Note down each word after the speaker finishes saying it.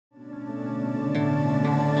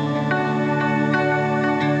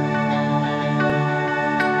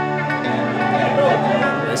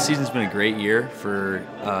This season's been a great year for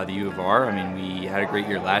the U of R. I mean, we had a great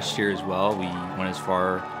year last year as well. We went as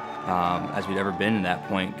far as we'd ever been at that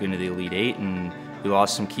point, going to the Elite Eight, and we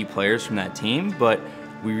lost some key players from that team, but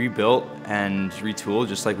we rebuilt and retooled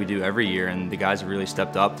just like we do every year, and the guys have really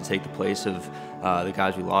stepped up to take the place of the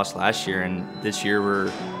guys we lost last year. And this year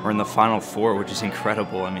we're in the Final Four, which is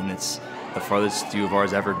incredible. I mean, it's the farthest U of R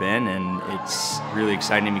has ever been, and it's really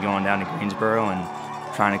exciting to be going down to Greensboro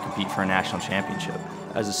and trying to compete for a national championship.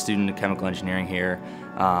 As a student of chemical engineering here,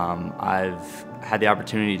 I've had the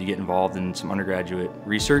opportunity to get involved in some undergraduate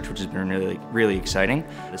research, which has been really exciting.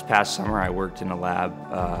 This past summer I worked in a lab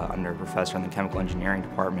under a professor in the chemical engineering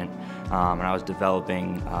department, and I was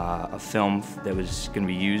developing a film that was going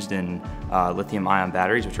to be used in lithium-ion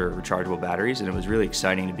batteries, which are rechargeable batteries, and it was really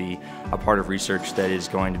exciting to be a part of research that is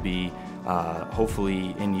going to be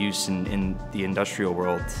hopefully in use in the industrial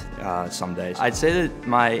world someday. I'd say that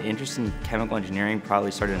my interest in chemical engineering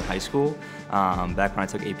probably started in high school. Back when I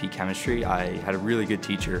took AP Chemistry, I had a really good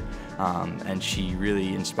teacher, and she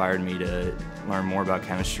really inspired me to learn more about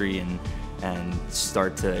chemistry and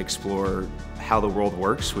start to explore how the world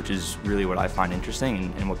works, which is really what I find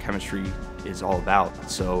interesting and what chemistry is all about.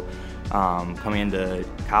 So coming into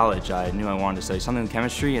college, I knew I wanted to study something in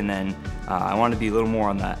chemistry, and then I wanted to be a little more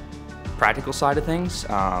on that practical side of things,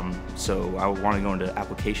 so I wanted to go into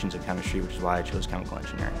applications of chemistry, which is why I chose chemical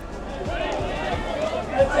engineering.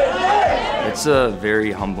 It's a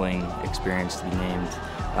very humbling experience to be named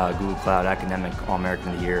Google Cloud Academic All-American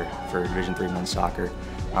of the Year for Division III men's soccer.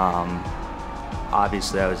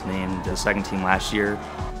 Obviously I was named the second team last year,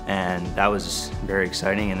 and that was very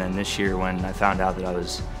exciting, and then this year when I found out that I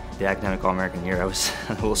was the Academic All-American year, I was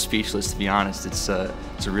a little speechless, to be honest. It's a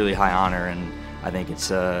really high honor, and I think it's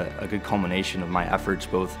a good culmination of my efforts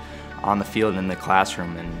both on the field and in the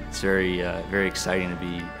classroom, and it's very exciting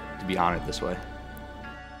to be honored this way.